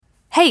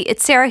Hey,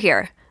 it's Sarah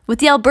here. With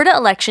the Alberta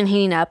election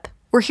heating up,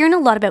 we're hearing a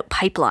lot about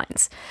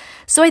pipelines.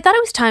 So I thought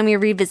it was time we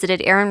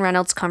revisited Aaron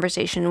Reynolds'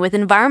 conversation with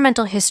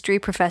environmental history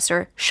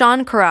professor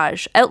Sean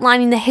Kheraj,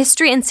 outlining the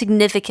history and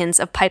significance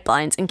of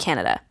pipelines in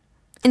Canada.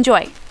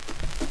 Enjoy.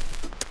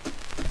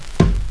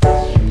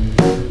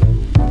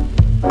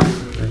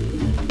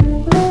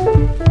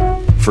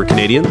 For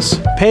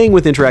Canadians, paying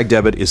with Interac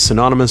Debit is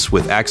synonymous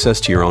with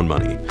access to your own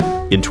money.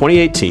 In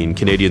 2018,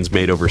 Canadians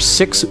made over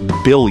 6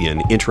 billion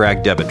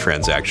Interac Debit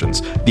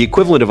transactions, the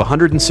equivalent of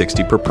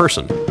 160 per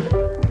person.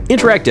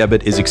 Interac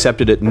Debit is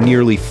accepted at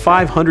nearly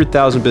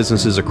 500,000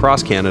 businesses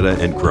across Canada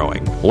and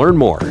growing. Learn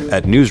more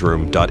at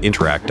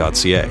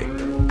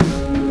newsroom.interac.ca.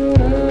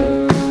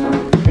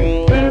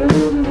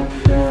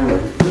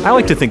 I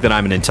like to think that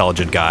I'm an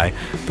intelligent guy,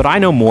 but I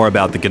know more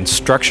about the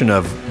construction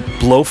of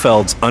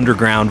Blofeld's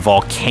underground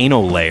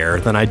volcano layer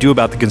than I do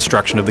about the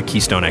construction of the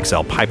Keystone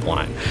XL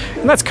pipeline.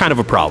 And that's kind of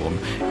a problem.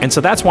 And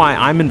so that's why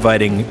I'm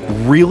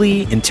inviting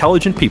really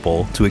intelligent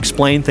people to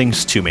explain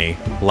things to me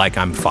like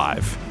I'm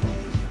 5.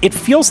 It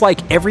feels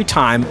like every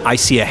time I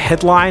see a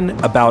headline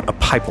about a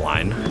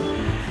pipeline,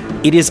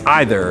 it is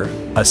either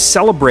a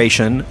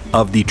celebration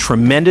of the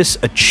tremendous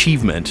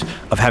achievement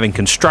of having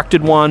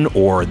constructed one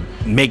or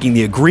making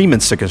the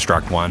agreements to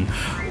construct one,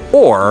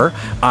 or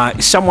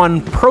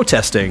someone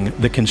protesting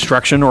the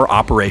construction or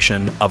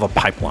operation of a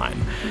pipeline.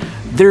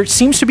 There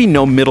seems to be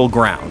no middle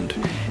ground.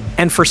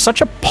 And for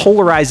such a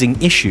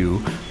polarizing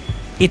issue,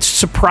 it's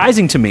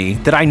surprising to me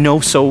that I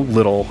know so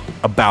little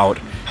about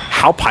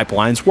how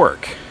pipelines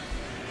work.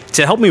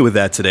 To help me with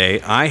that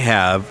today, I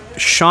have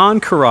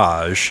Sean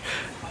Kheraj,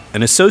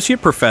 an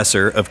associate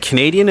professor of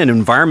Canadian and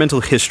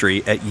environmental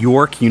history at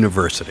York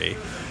University.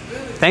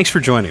 Thanks for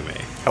joining me.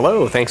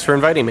 Hello, thanks for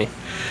inviting me.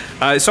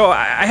 So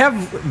I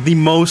have the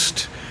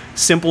most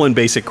simple and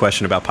basic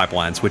question about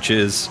pipelines, which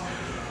is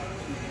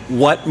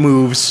what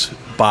moves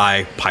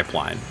by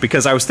pipeline?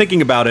 Because I was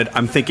thinking about it,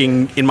 I'm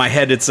thinking in my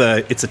head it's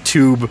a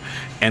tube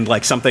and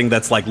like something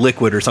that's like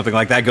liquid or something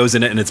like that goes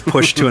in it and it's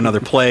pushed to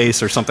another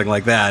place or something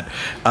like that.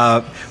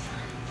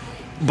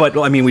 But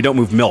I mean, we don't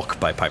move milk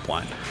by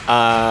pipeline.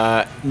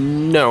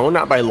 No,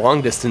 not by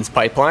long distance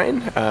pipeline,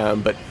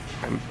 but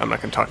I'm not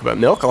going to talk about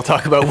milk. I'll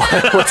talk about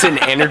what's in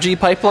energy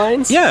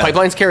pipelines. Yeah.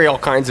 Pipelines carry all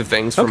kinds of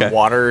things, from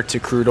water to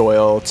crude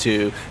oil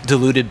to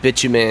diluted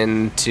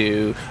bitumen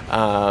to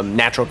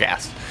natural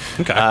gas.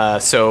 Okay.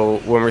 So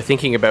when we're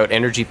thinking about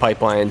energy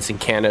pipelines in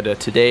Canada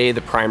today,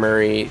 the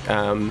primary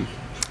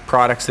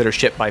products that are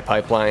shipped by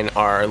pipeline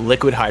are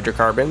liquid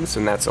hydrocarbons,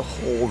 and that's a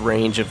whole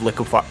range of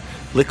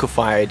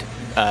liquefied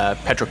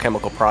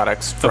petrochemical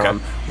products, from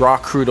raw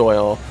crude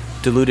oil,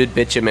 diluted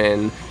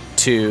bitumen,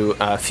 to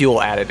fuel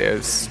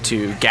additives,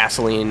 to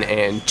gasoline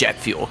and jet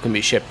fuel can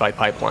be shipped by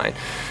pipeline.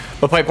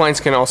 But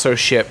pipelines can also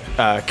ship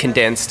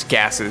condensed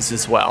gases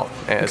as well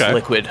as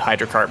liquid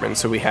hydrocarbons.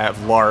 So we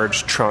have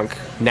large trunk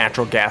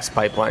natural gas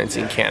pipelines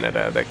in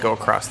Canada that go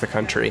across the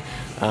country.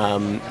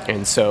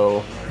 And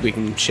so we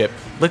can ship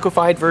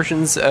liquefied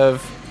versions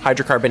of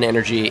hydrocarbon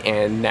energy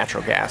and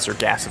natural gas or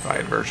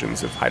gasified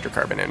versions of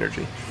hydrocarbon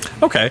energy.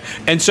 Okay.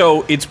 And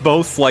so it's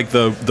both like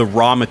the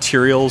raw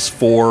materials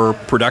for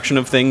production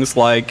of things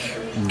like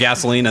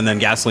gasoline and then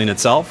gasoline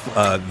itself.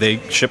 They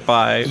ship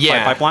by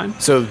pipeline?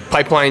 So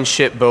pipelines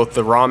ship both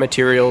the raw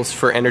materials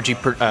for energy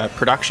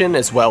production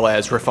as well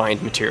as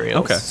refined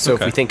materials. So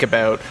if we think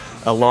about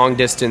a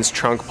long-distance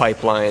trunk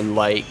pipeline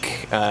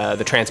like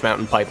the Trans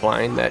Mountain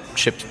pipeline that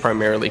ships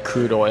primarily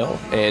crude oil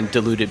and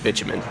diluted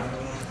bitumen,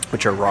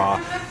 which are raw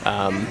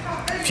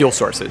fuel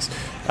sources.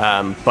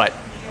 But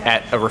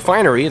at a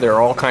refinery, there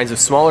are all kinds of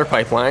smaller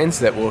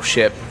pipelines that will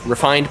ship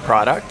refined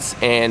products,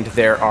 and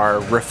there are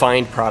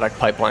refined product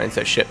pipelines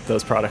that ship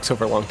those products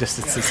over long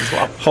distances as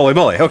well. Holy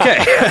moly, okay.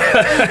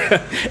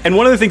 And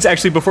one of the things,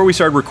 actually, before we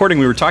started recording,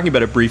 we were talking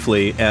about it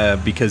briefly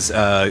because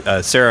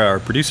Sarah, our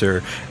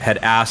producer, had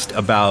asked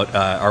about,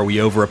 are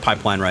we over a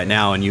pipeline right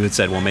now? And you had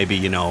said, well, maybe,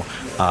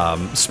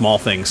 small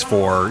things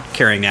for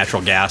carrying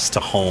natural gas to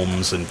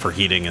homes and for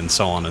heating and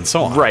so on and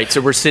so on. Right,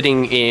 so we're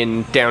sitting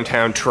in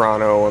downtown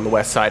Toronto on the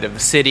west side of the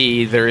city.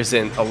 There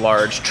isn't a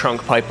large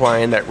trunk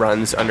pipeline that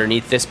runs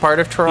underneath this part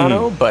of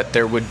Toronto, but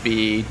there would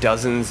be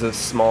dozens of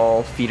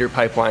small feeder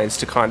pipelines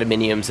to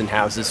condominiums and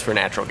houses for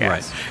natural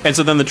gas. Right. And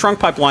so then the trunk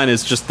pipeline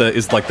is just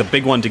like the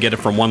big one to get it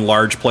from one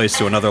large place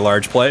to another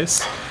large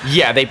place?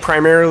 Yeah, they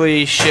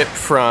primarily ship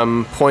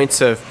from points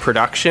of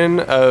production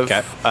of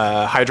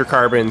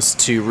hydrocarbons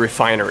to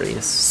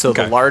refineries. So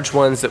the large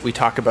ones that we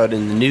talk about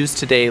in the news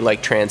today,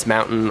 like Trans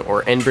Mountain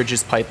or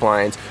Enbridge's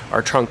pipelines,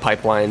 are trunk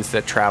pipelines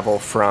that travel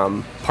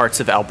from parts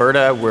of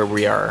Alberta where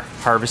we are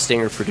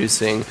harvesting or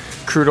producing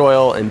crude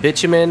oil and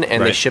bitumen,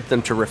 and they ship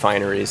them to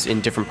refineries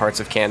in different parts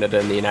of Canada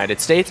and the United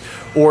States,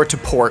 or to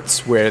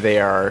ports where they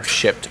are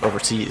shipped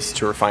overseas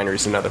to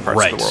refineries in other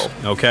parts of the world.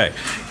 Okay.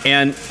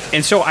 And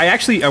so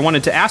I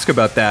wanted to ask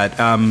about that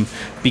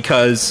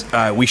because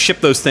we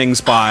ship those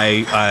things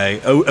by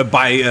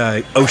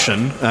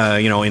ocean,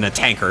 in a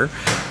tanker.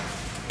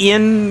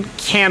 In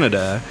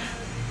Canada,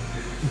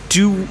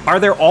 are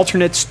there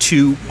alternates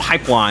to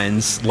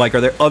pipelines? Like,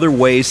 are there other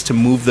ways to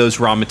move those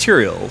raw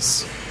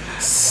materials?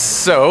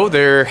 So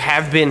there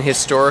have been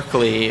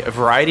historically a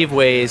variety of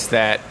ways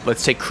that,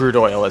 let's take crude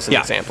oil as an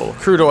example.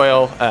 Crude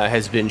oil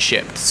has been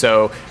shipped.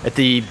 So at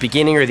the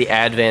beginning or the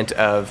advent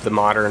of the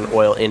modern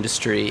oil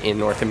industry in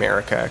North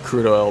America,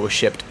 crude oil was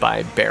shipped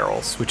by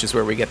barrels, which is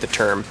where we get the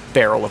term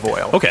barrel of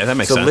oil. Okay, that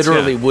makes sense. So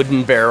literally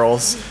wooden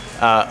barrels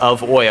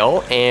of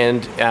oil.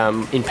 And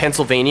in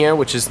Pennsylvania,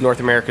 which is North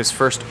America's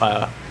first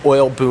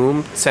oil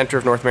boom, center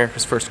of North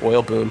America's first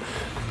oil boom,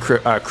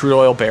 crude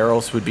oil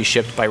barrels would be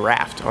shipped by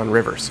raft on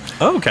rivers.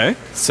 Oh, okay.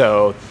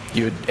 So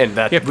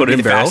that would be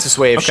the fastest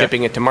way of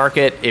shipping it to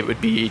market. It would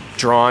be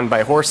drawn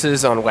by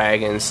horses on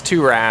wagons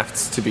to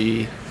rafts to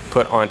be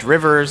put onto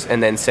rivers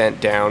and then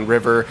sent down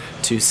river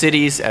to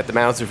cities at the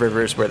mouths of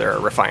rivers where there are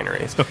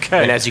refineries.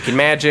 Okay. And as you can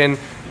imagine,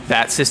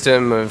 that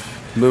system of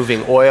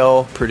moving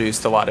oil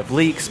produced a lot of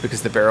leaks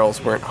because the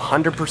barrels weren't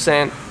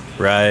 100%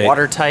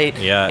 watertight,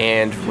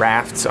 and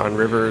rafts on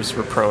rivers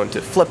were prone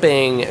to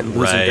flipping and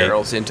losing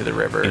barrels into the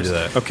rivers.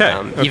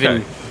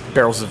 Even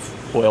barrels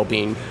of oil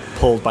being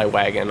pulled by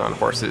wagon on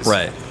horses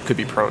could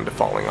be prone to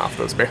falling off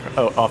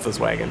those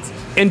wagons.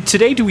 And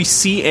today, do we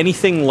see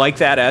anything like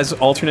that as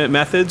alternate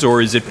methods, or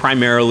is it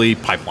primarily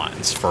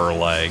pipelines for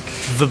like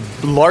the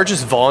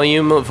largest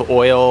volume of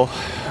oil?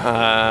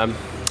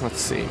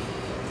 Let's see.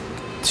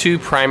 Two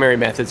primary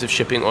methods of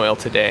shipping oil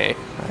today.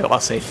 I'll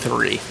say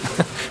three.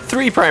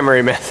 Three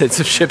primary methods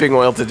of shipping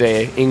oil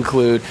today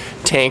include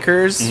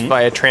tankers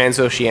via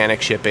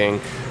transoceanic shipping,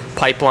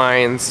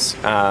 pipelines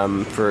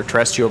for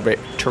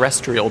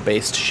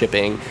terrestrial-based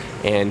shipping,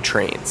 and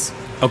trains.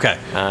 Okay.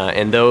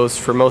 And those,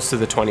 for most of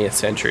the 20th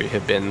century,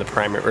 have been the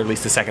primary, or at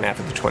least the second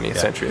half of the 20th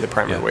century, the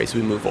primary ways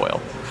we move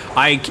oil.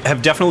 I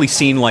have definitely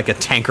seen like a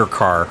tanker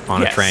car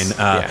on a train.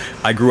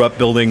 I grew up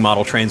building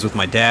model trains with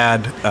my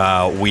dad.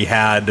 We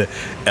had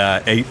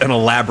an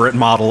elaborate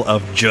model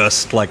of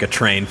just like a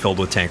train filled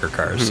with tanker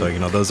cars. So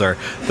those are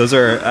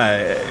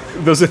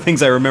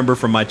things I remember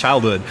from my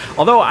childhood.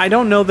 Although I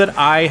don't know that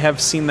I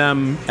have seen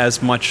them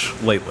as much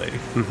lately.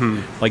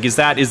 Like, is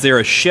there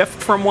a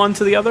shift from one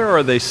to the other, or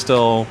are they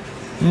still?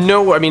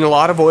 No, I mean, a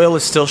lot of oil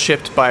is still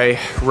shipped by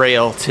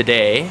rail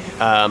today.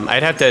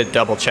 I'd have to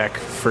double check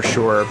for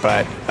sure,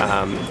 but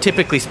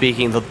typically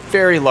speaking, the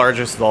very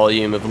largest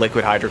volume of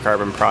liquid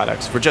hydrocarbon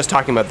products, we're just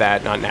talking about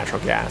that, not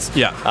natural gas,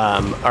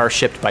 are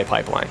shipped by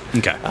pipeline.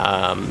 Okay.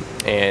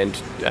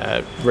 And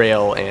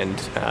rail and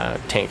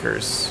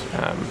tankers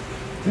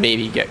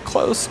maybe get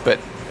close, but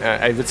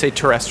I would say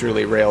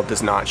terrestrially, rail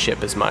does not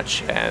ship as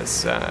much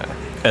as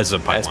a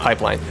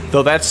pipeline.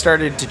 Though that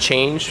started to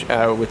change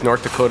with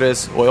North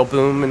Dakota's oil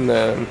boom in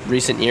the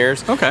recent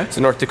years. Okay.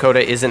 So North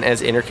Dakota isn't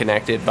as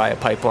interconnected via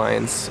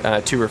pipelines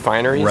to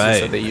refineries, and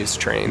so they use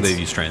trains.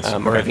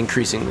 Or have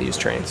increasingly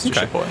used trains to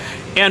ship oil.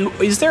 And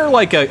is there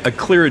like a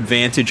clear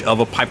advantage of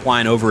a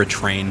pipeline over a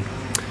train?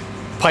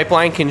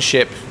 Pipeline can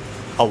ship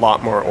a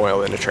lot more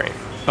oil than a train.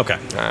 Okay.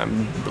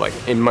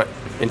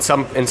 In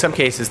some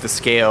cases, the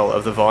scale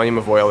of the volume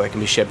of oil that can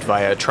be shipped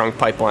via a trunk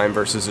pipeline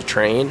versus a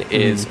train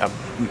is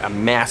a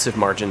massive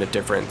margin of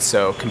difference.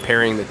 So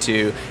comparing the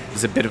two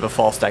is a bit of a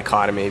false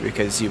dichotomy,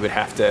 because you would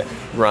have to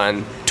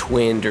run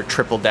twinned or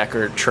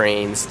triple-decker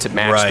trains to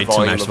match the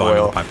volume of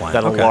oil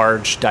that a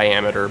large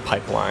diameter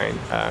pipeline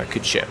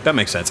could ship. That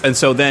makes sense. And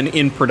so then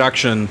in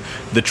production,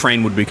 the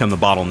train would become the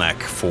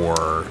bottleneck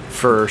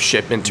for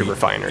shipment to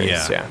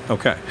refineries. Yeah.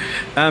 Okay.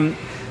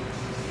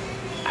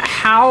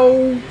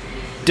 How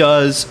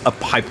does a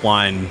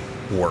pipeline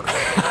work?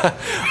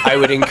 I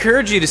would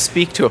encourage you to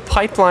speak to a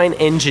pipeline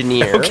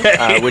engineer,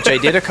 which I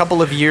did a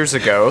couple of years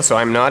ago. So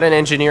I'm not an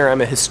engineer, I'm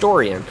a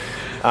historian.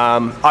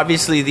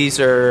 Obviously, these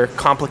are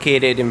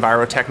complicated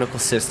envirotechnical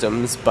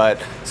systems,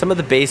 but some of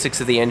the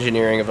basics of the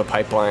engineering of a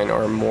pipeline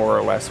are more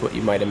or less what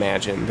you might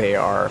imagine. They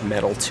are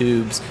metal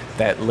tubes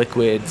that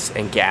liquids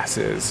and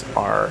gases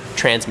are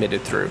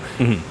transmitted through.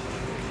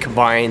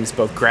 Combines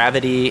both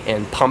gravity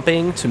and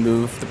pumping to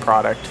move the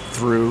product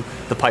through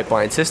the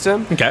pipeline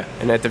system. Okay.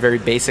 And at the very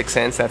basic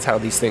sense, that's how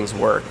these things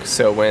work.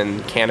 So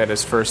when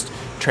Canada's first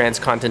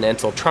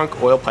transcontinental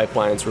trunk oil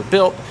pipelines were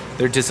built,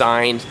 they're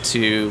designed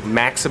to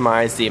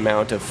maximize the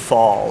amount of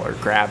fall or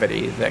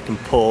gravity that can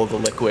pull the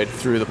liquid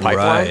through the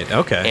pipeline. Right,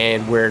 okay.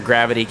 And where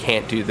gravity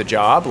can't do the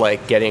job,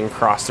 like getting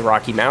across the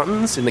Rocky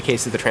Mountains in the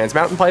case of the Trans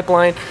Mountain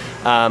Pipeline,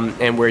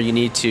 and where you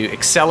need to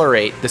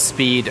accelerate the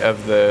speed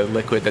of the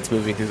liquid that's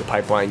moving through the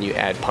pipeline, you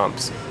add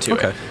pumps to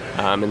it.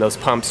 And those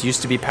pumps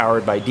used to be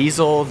powered by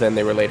diesel, then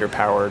they were later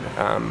powered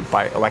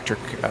by electric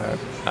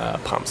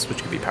pumps, which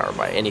could be powered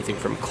by anything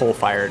from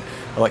coal-fired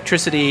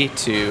electricity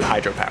to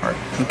hydropower.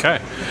 Okay.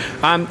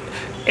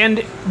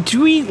 And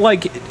do we,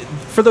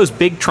 for those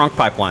big trunk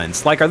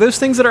pipelines, are those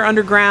things that are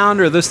underground,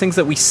 or are those things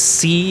that we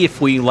see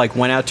if we,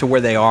 went out to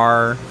where they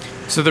are?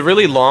 So the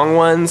really long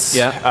ones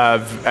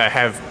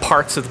have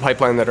parts of the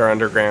pipeline that are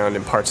underground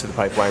and parts of the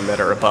pipeline that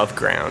are above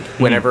ground.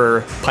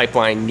 Whenever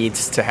pipeline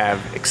needs to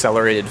have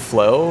accelerated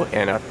flow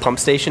and a pump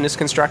station is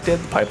constructed,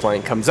 the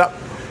pipeline comes up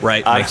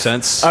Right, makes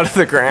sense. Out of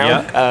the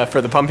ground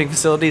for the pumping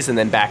facilities and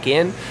then back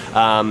in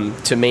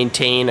to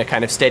maintain a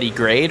kind of steady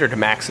grade or to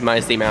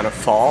maximize the amount of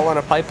fall on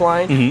a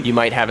pipeline. You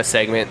might have a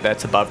segment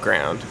that's above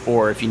ground,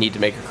 or if you need to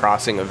make a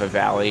crossing of a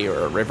valley or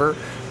a river,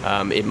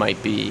 it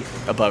might be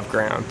above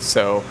ground.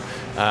 So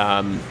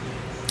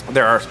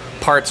there are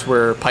parts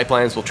where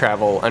pipelines will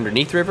travel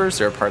underneath rivers.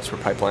 There are parts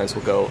where pipelines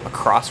will go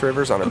across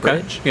rivers on a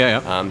bridge.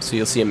 So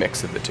you'll see a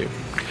mix of the two.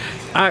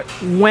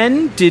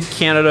 When did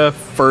Canada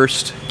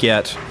first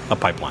get a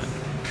pipeline?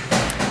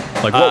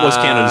 Like, what was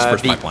Canada's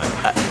first pipeline?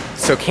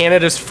 So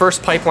Canada's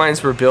first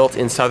pipelines were built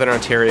in southern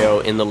Ontario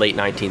in the late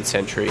 19th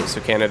century. So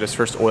Canada's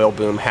first oil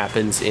boom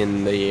happens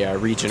in the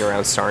region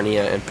around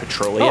Sarnia and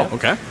Petrolia. Oh,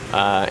 okay.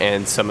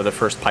 And some of the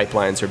first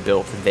pipelines are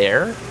built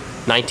there.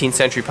 19th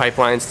century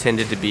pipelines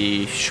tended to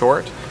be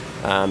short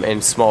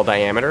and small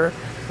diameter.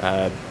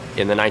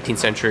 In the 19th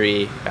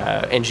century,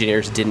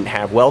 engineers didn't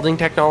have welding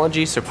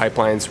technology, so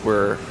pipelines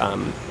were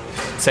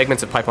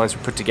segments of pipelines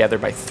were put together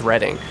by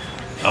threading.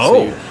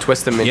 So you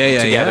twist them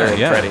together and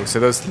threading. So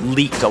those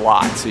leaked a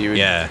lot. So you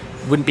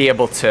wouldn't be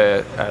able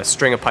to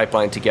string a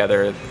pipeline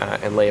together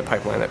and lay a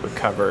pipeline that would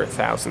cover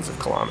thousands of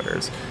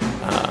kilometers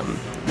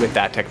with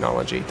that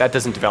technology. That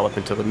doesn't develop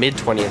until the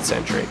mid-20th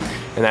century.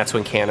 And that's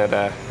when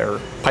Canada,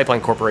 or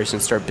pipeline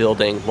corporations, start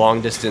building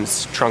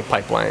long-distance trunk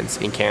pipelines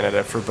in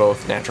Canada for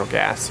both natural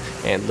gas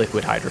and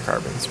liquid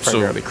hydrocarbons,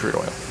 primarily crude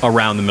oil.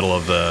 Around the middle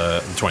of the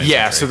 20th century.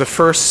 Yeah, so the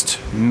first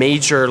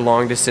major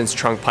long-distance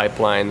trunk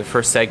pipeline, the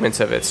first segments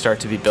of it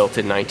start to be built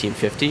in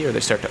 1950, or they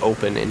start to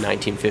open in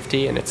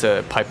 1950, and it's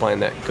a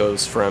pipeline that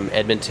goes from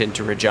Edmonton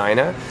to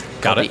Regina,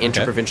 called the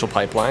Interprovincial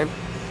Pipeline.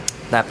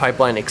 That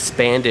pipeline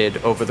expanded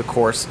over the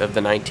course of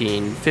the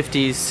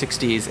 1950s,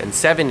 60s, and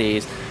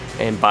 70s,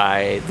 and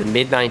by the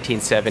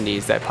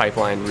mid-1970s, that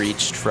pipeline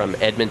reached from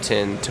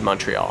Edmonton to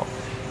Montreal,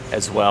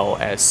 as well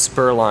as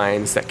spur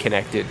lines that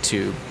connected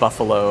to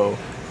Buffalo,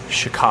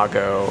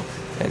 Chicago,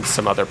 and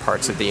some other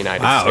parts of the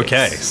United States.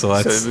 Okay. So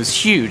it was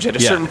huge. At a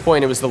certain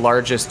point, it was the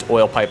largest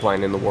oil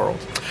pipeline in the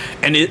world.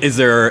 And is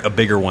there a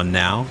bigger one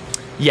now?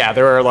 Yeah,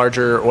 there are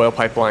larger oil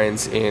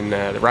pipelines in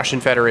the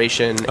Russian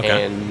Federation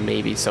and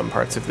maybe some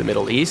parts of the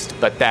Middle East,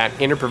 but that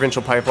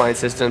interprovincial pipeline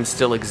system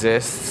still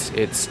exists.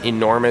 It's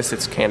enormous.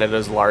 It's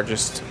Canada's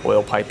largest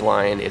oil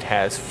pipeline. It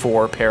has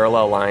 4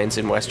 parallel lines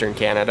in Western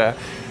Canada.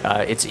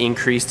 It's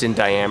increased in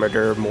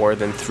diameter more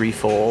than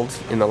threefold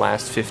in the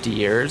last 50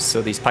 years.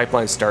 So these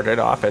pipelines started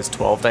off as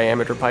 12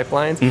 diameter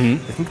pipelines. I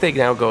think they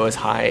now go as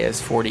high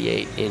as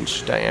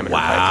 48-inch diameter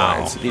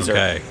pipelines. These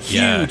are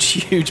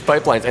huge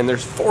pipelines, and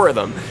there's 4 of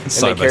them. And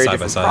they carry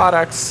different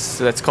products.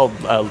 So that's called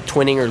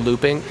twinning or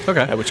looping,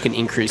 which can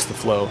increase the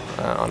flow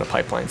on a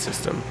pipeline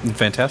system.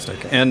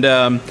 Fantastic.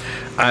 And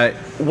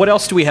what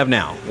else do we have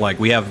now? Like,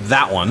 we have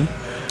that one.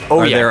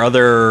 Are there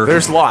other...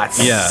 There's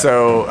lots. Yeah.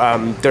 So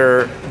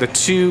there are the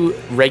 2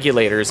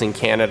 regulators in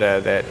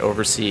Canada that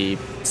oversee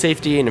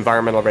safety and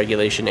environmental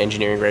regulation,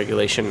 engineering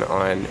regulation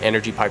on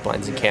energy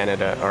pipelines in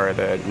Canada are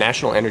the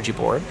National Energy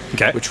Board,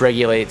 which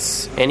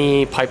regulates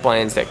any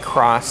pipelines that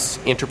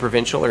cross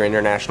interprovincial or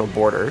international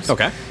borders.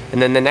 And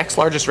then the next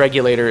largest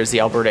regulator is the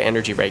Alberta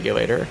Energy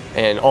Regulator,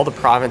 and all the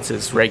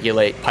provinces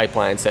regulate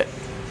pipelines that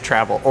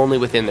travel only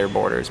within their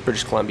borders.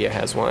 British Columbia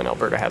has one,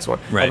 Alberta has one.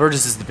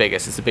 Alberta's is the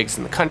biggest. It's the biggest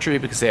in the country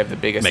because they have the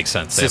biggest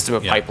system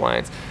of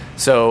pipelines.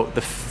 So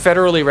the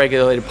federally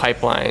regulated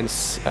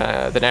pipelines,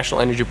 the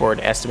National Energy Board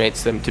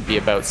estimates them to be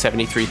about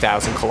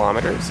 73,000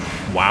 kilometers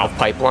of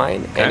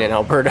pipeline. And in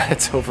Alberta,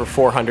 it's over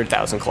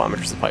 400,000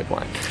 kilometers of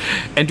pipeline.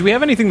 And do we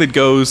have anything that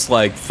goes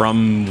like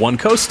from one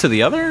coast to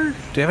the other?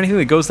 Do you have anything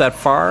that goes that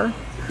far?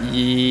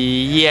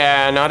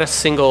 Yeah, not a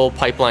single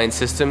pipeline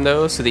system,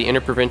 though. So the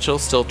interprovincial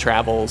still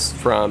travels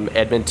from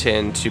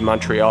Edmonton to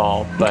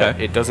Montreal, but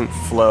it doesn't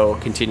flow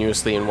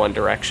continuously in one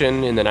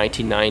direction. In the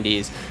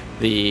 1990s,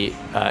 the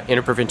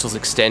interprovincial's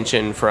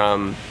extension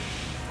from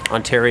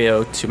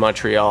Ontario to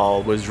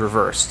Montreal was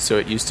reversed. So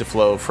it used to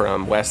flow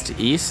from west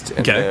to east,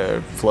 and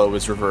the flow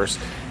was reversed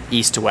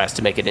east to west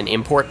to make it an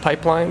import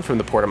pipeline from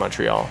the Port of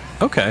Montreal.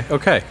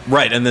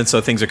 Right, and then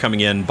so things are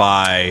coming in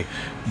by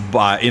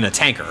in a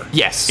tanker.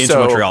 Into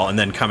Montreal, and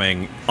then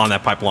coming on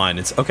that pipeline.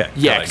 It's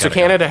so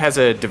Canada has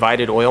a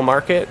divided oil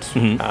market.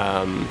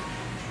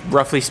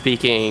 Roughly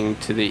speaking,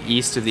 to the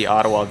east of the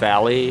Ottawa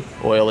Valley,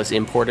 oil is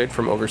imported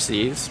from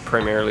overseas,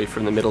 primarily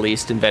from the Middle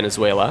East and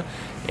Venezuela.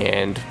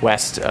 And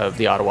west of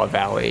the Ottawa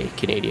Valley,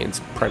 Canadians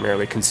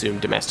primarily consume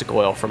domestic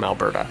oil from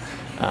Alberta.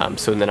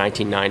 So in the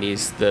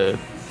 1990s,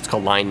 it's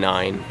called Line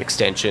 9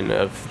 extension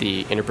of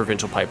the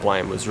interprovincial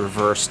pipeline was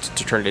reversed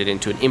to turn it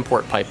into an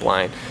import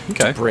pipeline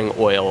to bring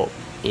oil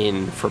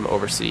in from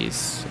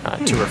overseas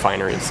to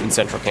refineries in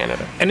central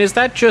Canada. And is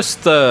that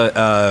just the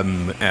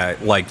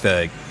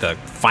the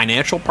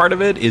financial part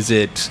of it? Is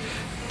it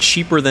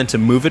cheaper than to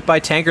move it by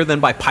tanker than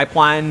by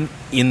pipeline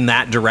in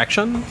that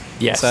direction?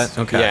 Yes.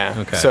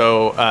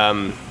 So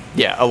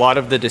a lot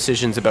of the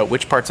decisions about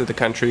which parts of the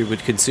country would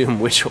consume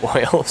which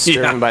oil is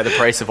driven by the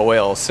price of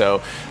oil.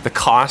 So the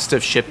cost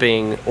of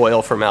shipping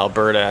oil from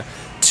Alberta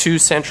to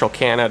central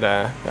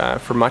Canada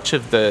for much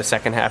of the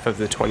second half of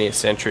the 20th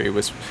century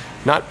was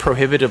not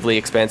prohibitively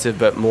expensive,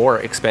 but more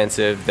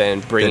expensive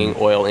than bringing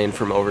oil in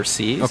from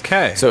overseas.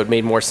 Okay. So it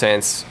made more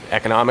sense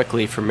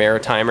economically for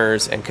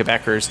Maritimers and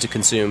Quebecers to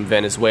consume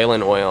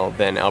Venezuelan oil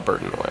than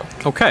Albertan oil.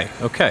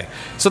 Okay.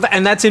 So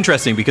and that's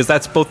interesting because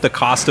that's both the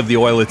cost of the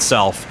oil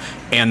itself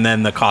and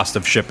then the cost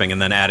of shipping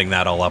and then adding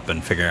that all up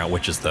and figuring out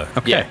which is the...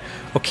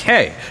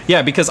 Okay.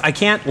 Yeah, because I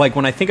can't, like,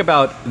 when I think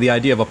about the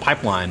idea of a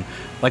pipeline,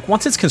 like,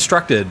 once it's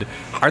constructed,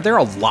 are there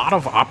a lot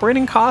of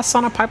operating costs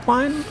on a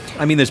pipeline?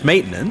 I mean, there's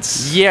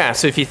maintenance. Yeah,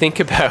 so if you think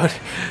about,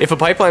 if a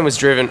pipeline was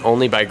driven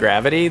only by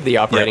gravity, the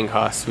operating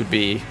costs would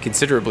be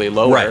considerably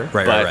lower.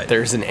 But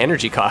there's an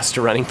energy cost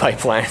to running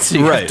pipelines. So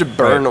you have to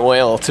burn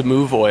oil to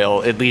move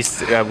oil, at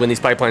least when these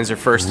pipelines are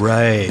first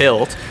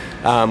built.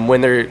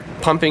 When their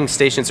pumping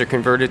stations are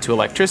converted to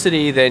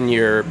electricity, then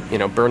you're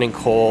burning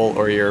coal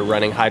or you're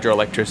running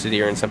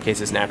hydroelectricity or in some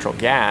cases natural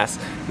gas,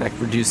 and that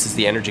reduces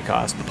the energy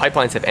cost. But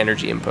pipelines have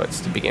energy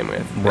inputs to begin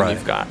with. And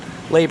you've got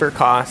labor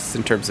costs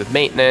in terms of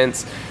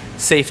maintenance,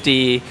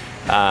 safety.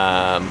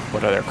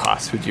 What other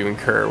costs would you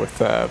incur with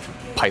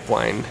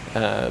pipeline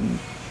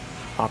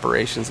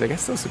operations? I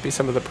guess those would be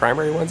some of the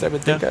primary ones I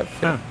would think of.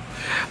 Yeah.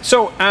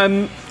 So,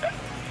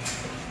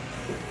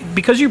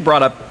 because you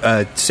brought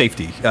up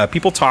safety,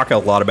 people talk a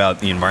lot about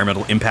the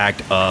environmental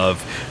impact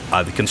of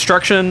the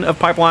construction of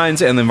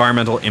pipelines and the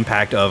environmental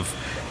impact of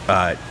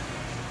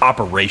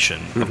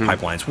operation of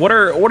pipelines. What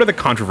are the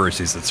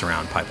controversies that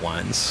surround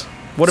pipelines?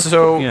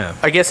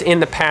 I guess in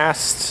the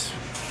past,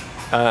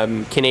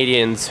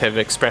 Canadians have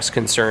expressed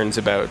concerns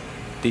about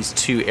these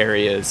two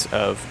areas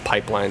of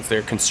pipelines,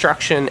 their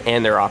construction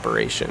and their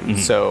operation.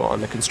 So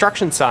on the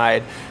construction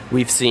side,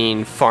 we've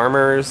seen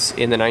farmers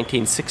in the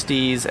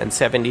 1960s and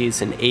 70s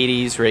and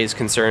 80s raise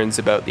concerns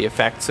about the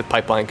effects of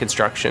pipeline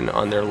construction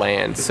on their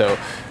land. So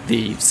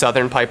the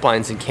southern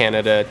pipelines in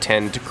Canada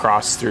tend to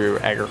cross through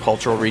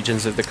agricultural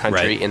regions of the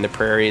country in the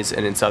prairies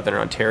and in southern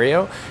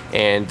Ontario.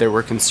 And there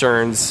were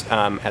concerns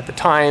at the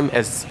time,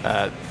 as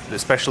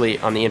especially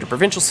on the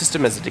interprovincial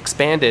system as it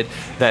expanded,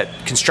 that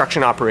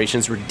construction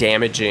operations were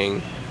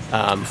damaging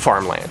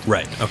farmland.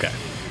 Okay.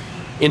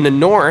 In the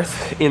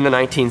north, in the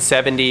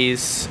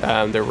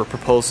 1970s, there were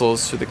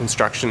proposals for the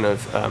construction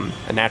of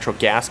a natural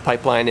gas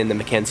pipeline in the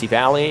Mackenzie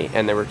Valley,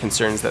 and there were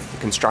concerns that the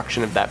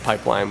construction of that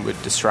pipeline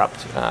would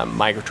disrupt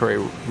migratory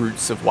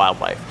routes of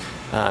wildlife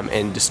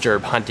and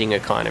disturb hunting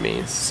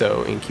economies.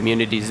 So in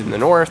communities in the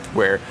north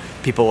where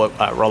people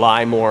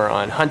rely more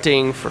on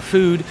hunting for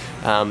food,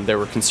 there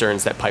were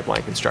concerns that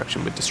pipeline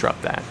construction would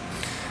disrupt that.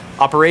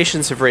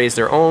 Operations have raised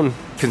their own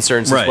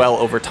concerns as well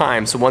over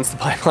time. So once the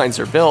pipelines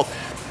are built,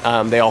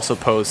 they also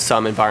pose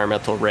some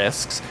environmental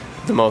risks,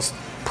 the most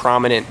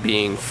prominent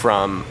being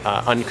from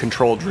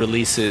uncontrolled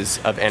releases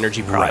of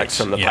energy products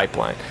from the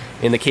pipeline.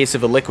 In the case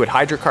of a liquid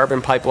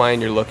hydrocarbon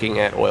pipeline, you're looking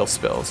at oil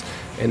spills.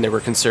 And there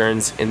were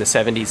concerns in the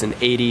 70s and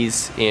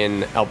 80s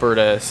in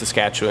Alberta,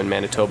 Saskatchewan,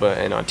 Manitoba,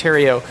 and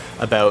Ontario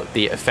about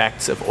the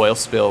effects of oil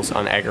spills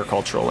on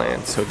agricultural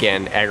land. So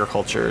again,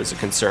 agriculture is a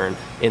concern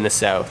in the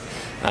south.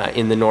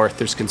 In the north,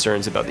 there's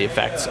concerns about the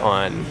effects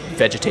on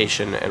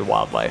vegetation and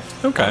wildlife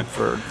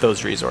for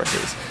those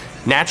resources.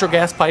 Natural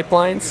gas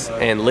pipelines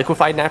and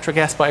liquefied natural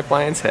gas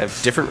pipelines have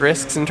different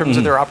risks in terms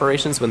of their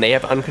operations. When they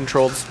have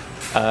uncontrolled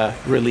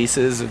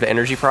releases of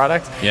energy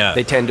products,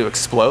 they tend to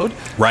explode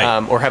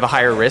or have a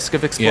higher risk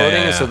of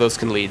exploding. So those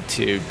can lead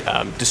to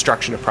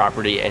destruction of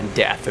property and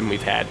death. And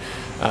we've had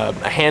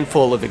a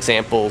handful of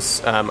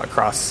examples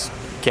across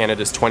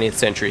Canada's 20th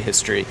century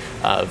history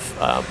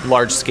of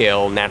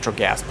large-scale natural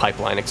gas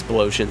pipeline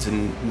explosions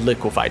and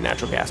liquefied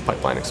natural gas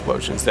pipeline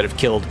explosions that have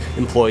killed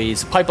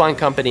employees of pipeline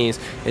companies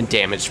and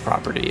damaged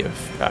property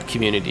of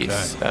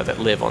communities that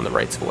live on the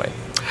rights of way.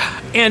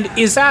 And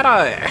is that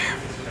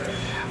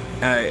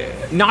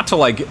not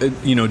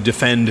to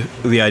defend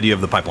the idea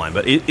of the pipeline,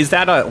 but is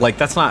that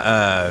that's not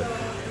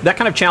that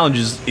kind of challenge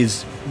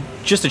is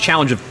just a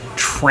challenge of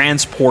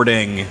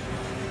transporting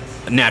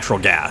natural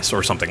gas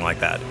or something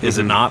like that, is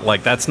it not?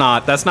 Like that's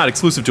not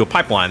exclusive to a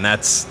pipeline.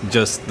 That's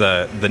just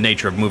the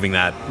nature of moving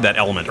that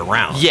element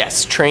around.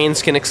 Yes,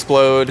 trains can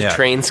explode.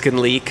 Trains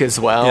can leak as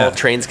well.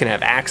 Trains can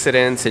have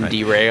accidents and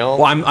derail.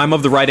 Well, I'm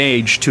of the right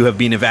age to have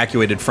been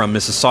evacuated from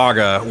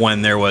Mississauga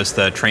when there was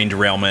the train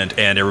derailment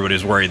and everybody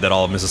was worried that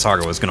all of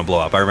Mississauga was going to blow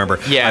up. I remember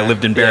I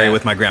lived in Barrie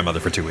with my grandmother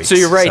for 2 weeks. So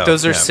you're right.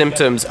 Those are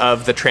symptoms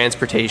of the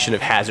transportation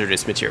of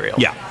hazardous material.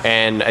 Yeah.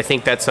 And I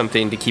think that's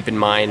something to keep in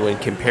mind when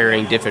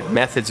comparing different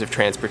methods of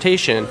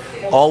transportation.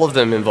 All of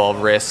them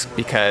involve risk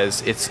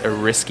because it's a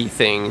risky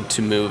thing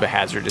to move a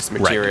hazardous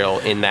material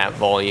in that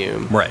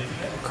volume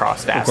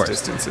across vast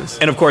distances.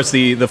 And of course,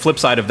 the flip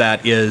side of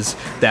that is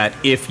that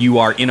if you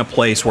are in a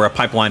place where a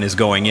pipeline is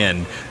going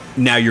in,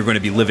 now you're going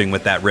to be living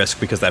with that risk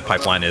because that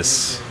pipeline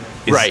is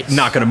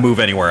not going to move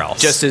anywhere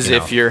else. Just as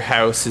if your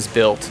house is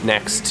built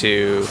next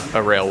to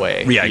a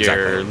railway,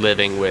 you're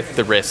living with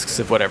the risks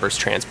of whatever's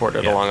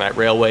transported along that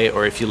railway,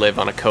 or if you live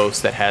on a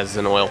coast that has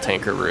an oil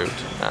tanker route,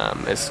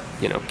 as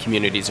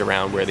communities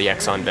around where the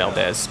Exxon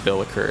Valdez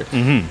spill occurred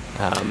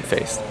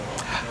faced.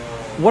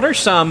 What are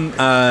some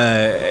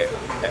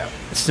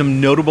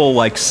notable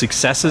like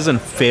successes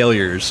and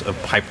failures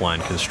of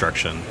pipeline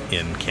construction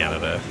in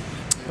Canada?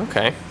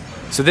 Okay.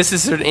 So this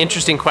is an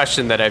interesting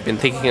question that I've been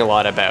thinking a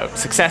lot about.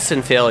 Success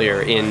and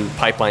failure in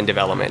pipeline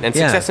development, and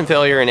success and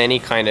failure in any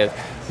kind of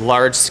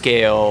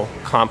large-scale,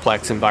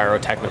 complex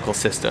envirotechnical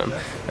system.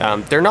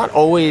 They're not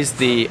always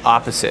the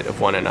opposite of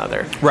one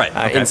another. Right.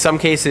 Okay. In some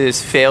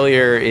cases,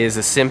 failure is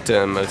a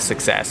symptom of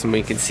success, and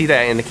we can see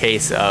that in the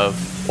case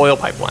of oil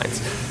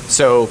pipelines.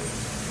 So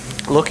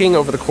looking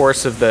over the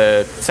course of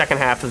the second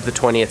half of the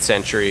 20th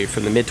century,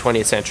 from the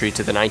mid-20th century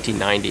to the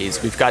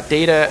 1990s, we've got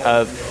data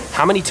of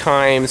how many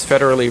times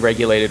federally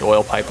regulated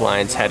oil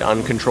pipelines had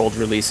uncontrolled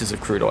releases of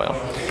crude oil.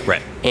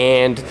 Right.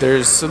 And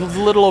there's a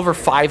little over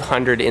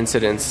 500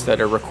 incidents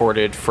that are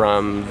recorded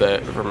from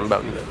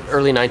about the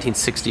early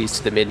 1960s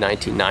to the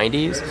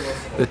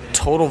mid-1990s. The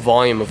total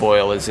volume of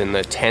oil is in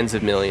the tens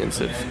of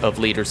millions of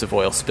liters of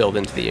oil spilled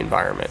into the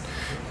environment.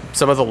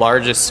 Some of the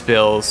largest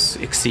spills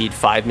exceed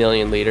 5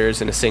 million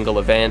liters in a single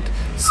event.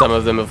 Some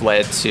of them have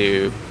led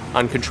to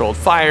uncontrolled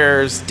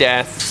fires,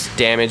 deaths,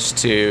 damage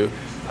to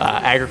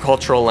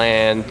agricultural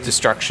land,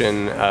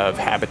 destruction of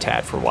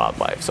habitat for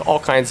wildlife. So all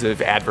kinds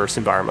of adverse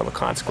environmental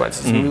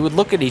consequences. And we would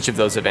look at each of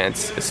those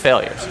events as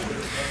failures.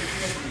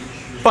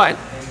 But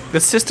the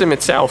system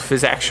itself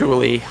is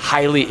actually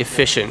highly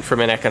efficient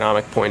from an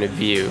economic point of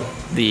view.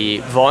 The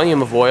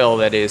volume of oil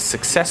that is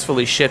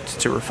successfully shipped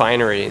to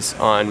refineries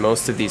on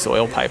most of these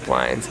oil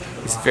pipelines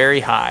is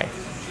very high.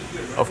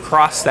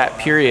 Across that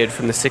period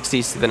from the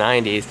 60s to the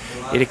 90s,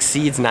 it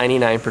exceeds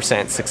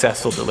 99%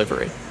 successful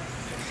delivery.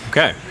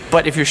 Okay.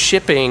 But if you're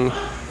shipping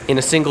in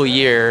a single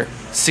year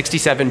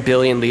 67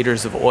 billion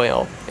liters of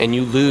oil, and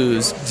you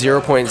lose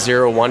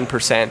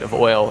 0.01% of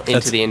oil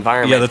into the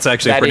environment. Yeah, that's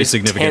actually a pretty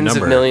significant tens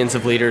number. of millions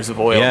of liters of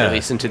oil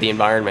released into the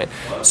environment.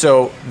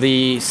 So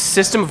the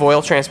system of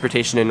oil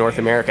transportation in North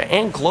America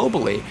and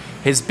globally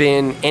has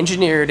been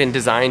engineered and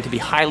designed to be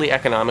highly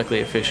economically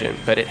efficient,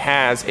 but it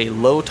has a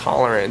low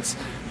tolerance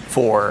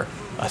for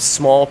a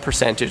small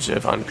percentage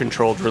of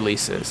uncontrolled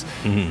releases.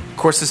 Of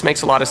course, this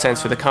makes a lot of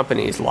sense for the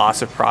companies.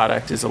 Loss of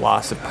product is a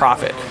loss of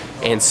profit.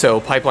 And so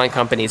pipeline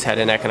companies had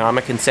an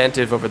economic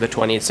incentive over the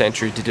 20th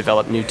century to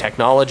develop new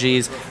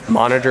technologies,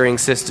 monitoring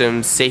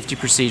systems, safety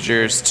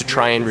procedures to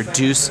try and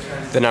reduce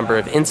the number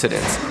of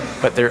incidents.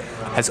 But there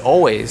has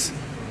always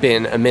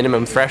been a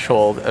minimum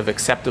threshold of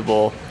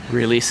acceptable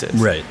releases.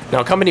 Right. Now,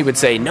 a company would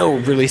say no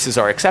releases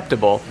are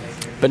acceptable,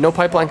 but no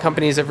pipeline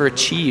company has ever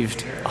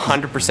achieved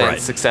 100%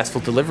 successful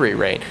delivery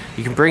rate.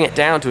 You can bring it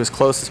down to as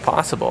close as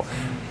possible.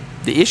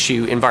 The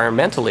issue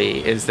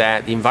environmentally is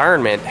that the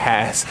environment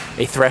has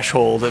a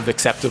threshold of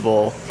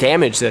acceptable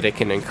damage that it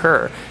can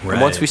incur. Right.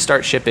 And once we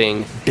start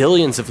shipping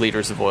billions of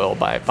liters of oil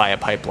via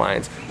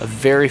pipelines, a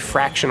very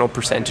fractional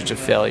percentage of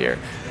failure,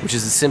 which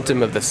is a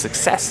symptom of the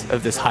success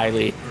of this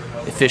highly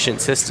efficient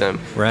system,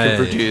 can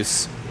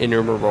produce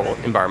innumerable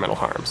environmental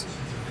harms.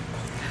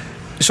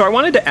 So I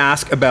wanted to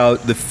ask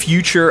about the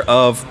future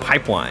of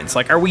pipelines.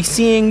 Like, are we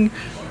seeing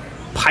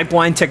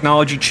pipeline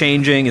technology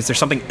changing? Is there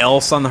something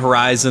else on the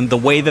horizon? The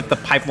way that the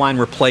pipeline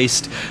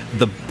replaced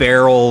the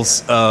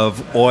barrels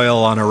of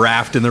oil on a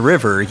raft in the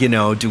river,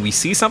 do we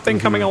see something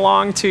coming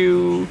along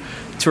to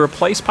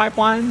replace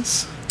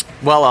pipelines?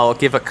 Well, I'll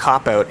give a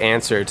cop-out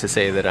answer to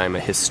say that I'm a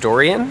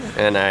historian,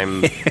 and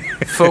I'm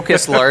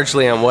focused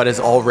largely on what has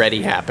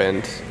already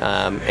happened,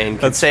 and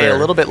can say a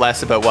little bit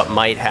less about what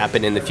might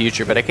happen in the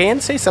future, but I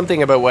can say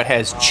something about what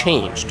has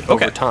changed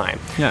over time.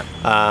 Yeah.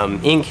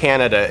 In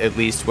Canada, at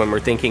least, when we're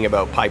thinking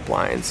about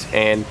pipelines.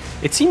 And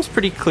it seems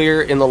pretty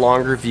clear in the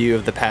longer view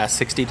of the past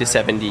 60 to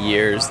 70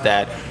 years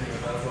that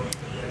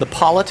the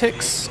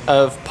politics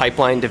of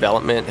pipeline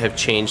development have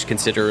changed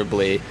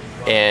considerably,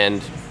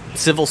 and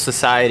civil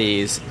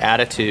society's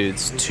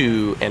attitudes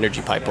to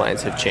energy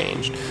pipelines have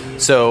changed.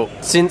 So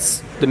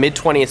since the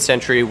mid-20th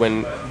century,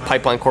 when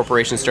pipeline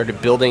corporations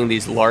started building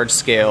these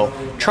large-scale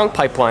trunk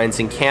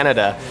pipelines in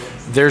Canada,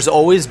 there's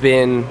always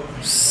been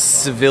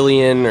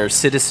civilian or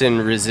citizen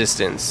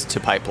resistance to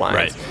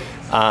pipelines.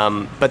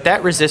 Right. But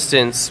that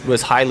resistance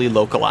was highly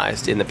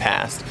localized in the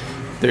past.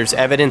 There's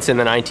evidence in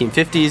the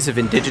 1950s of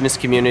indigenous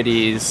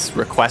communities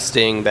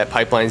requesting that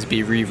pipelines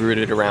be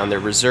rerouted around their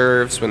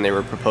reserves when they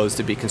were proposed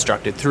to be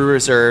constructed through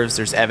reserves.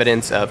 There's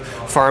evidence of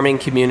farming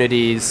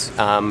communities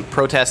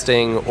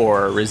protesting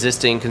or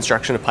resisting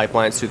construction of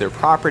pipelines through their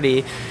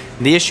property.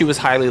 The issue was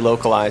highly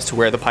localized to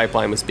where the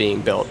pipeline was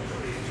being built.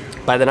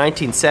 By the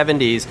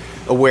 1970s,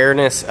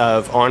 awareness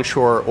of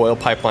onshore oil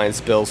pipeline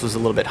spills was a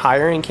little bit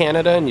higher in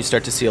Canada, and you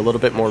start to see a little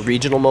bit more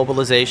regional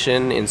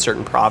mobilization in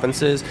certain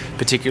provinces,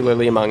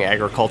 particularly among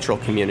agricultural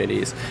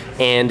communities,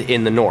 and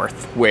in the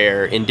north,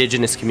 where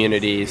indigenous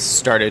communities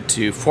started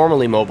to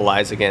formally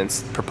mobilize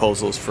against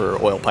proposals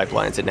for oil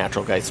pipelines and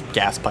natural gas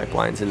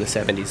pipelines in the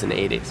 70s and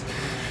 80s.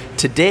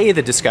 Today,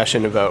 the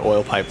discussion about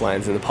oil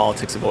pipelines and the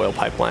politics of oil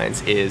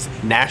pipelines is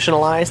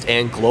nationalized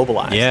and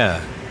globalized.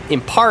 Yeah. In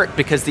part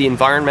because the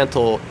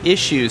environmental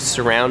issues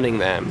surrounding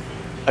them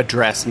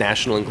address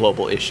national and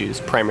global issues,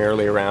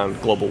 primarily around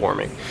global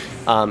warming.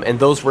 And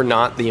those were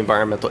not the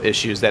environmental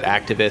issues that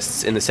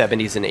activists in the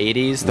 70s and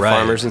 80s, the Right.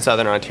 farmers in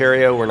southern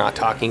Ontario, were not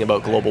talking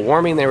about global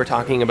warming. They were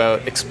talking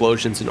about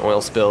explosions and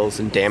oil spills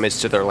and damage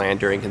to their land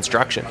during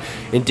construction.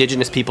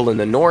 Indigenous people in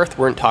the north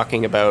weren't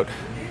talking about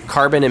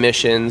carbon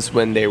emissions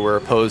when they were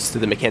opposed to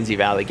the Mackenzie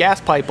Valley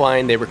gas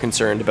pipeline. They were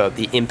concerned about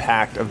the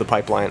impact of the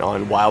pipeline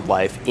on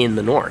wildlife in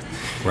the north.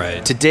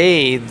 Right.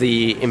 Today,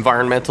 the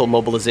environmental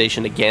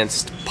mobilization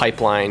against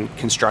pipeline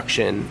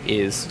construction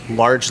is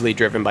largely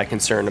driven by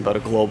concern about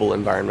a global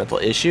environmental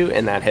issue,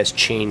 and that has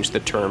changed the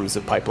terms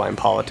of pipeline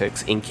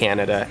politics in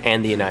Canada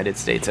and the United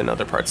States and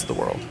other parts of the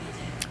world.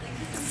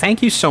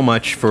 Thank you so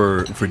much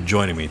for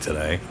joining me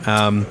today.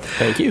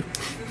 Thank you.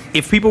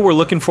 If people were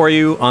looking for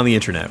you on the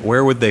internet,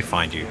 where would they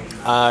find you?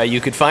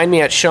 You could find me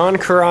at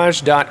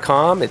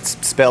SeanKheraj.com.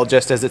 It's spelled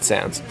just as it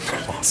sounds.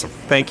 Awesome.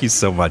 Thank you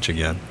so much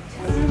again.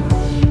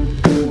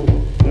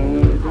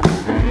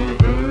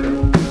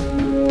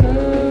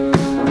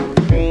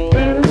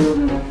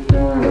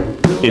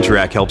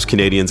 Interac helps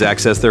Canadians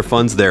access their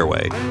funds their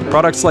way.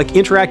 Products like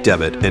Interac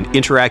Debit and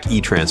Interac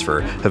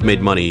eTransfer have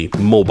made money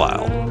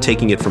mobile,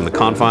 taking it from the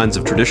confines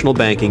of traditional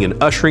banking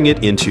and ushering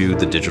it into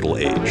the digital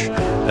age.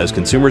 As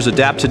consumers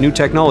adapt to new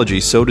technology,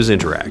 so does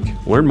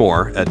Interac. Learn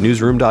more at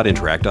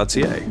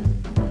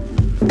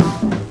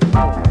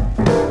newsroom.interac.ca.